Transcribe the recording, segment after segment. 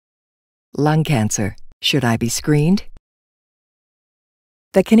Lung cancer. Should I be screened?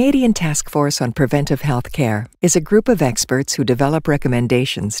 The Canadian Task Force on Preventive Health Care is a group of experts who develop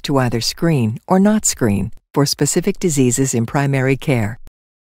recommendations to either screen or not screen for specific diseases in primary care.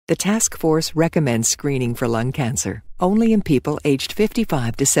 The task force recommends screening for lung cancer only in people aged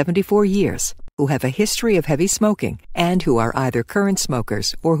 55 to 74 years who have a history of heavy smoking and who are either current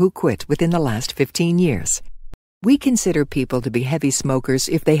smokers or who quit within the last 15 years. We consider people to be heavy smokers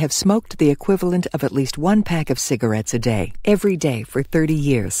if they have smoked the equivalent of at least one pack of cigarettes a day, every day for 30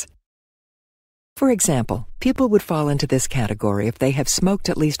 years. For example, people would fall into this category if they have smoked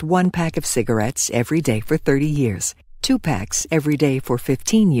at least one pack of cigarettes every day for 30 years, 2 packs every day for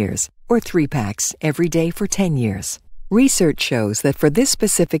 15 years, or 3 packs every day for 10 years. Research shows that for this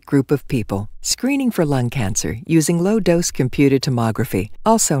specific group of people, screening for lung cancer using low-dose computed tomography,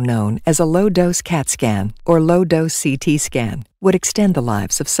 also known as a low-dose CAT scan or low-dose CT scan, would extend the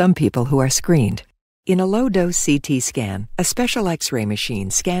lives of some people who are screened. In a low-dose CT scan, a special X-ray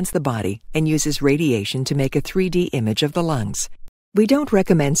machine scans the body and uses radiation to make a 3D image of the lungs. We don't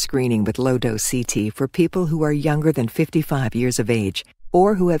recommend screening with low-dose CT for people who are younger than 55 years of age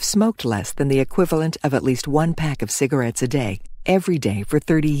or who have smoked less than the equivalent of at least one pack of cigarettes a day, every day for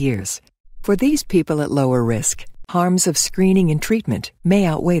 30 years. For these people at lower risk, harms of screening and treatment may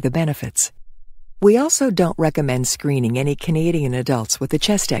outweigh the benefits. We also don't recommend screening any Canadian adults with a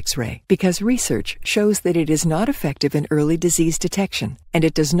chest X-ray because research shows that it is not effective in early disease detection and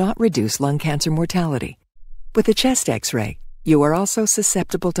it does not reduce lung cancer mortality. With a chest X-ray, you are also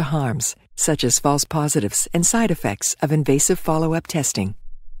susceptible to harms, such as false positives and side effects of invasive follow-up testing.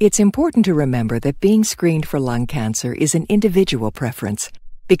 It's important to remember that being screened for lung cancer is an individual preference.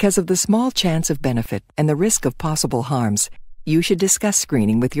 Because of the small chance of benefit and the risk of possible harms, you should discuss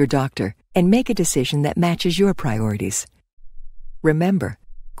screening with your doctor and make a decision that matches your priorities. Remember,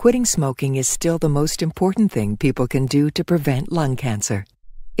 quitting smoking is still the most important thing people can do to prevent lung cancer.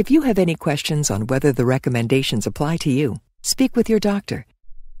 If you have any questions on whether the recommendations apply to you, speak with your doctor.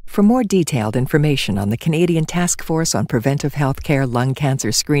 For more detailed information on the Canadian Task Force on Preventive Health Care Lung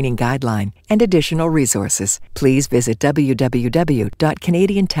Cancer Screening Guideline and additional resources, please visit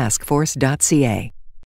www.canadiantaskforce.ca.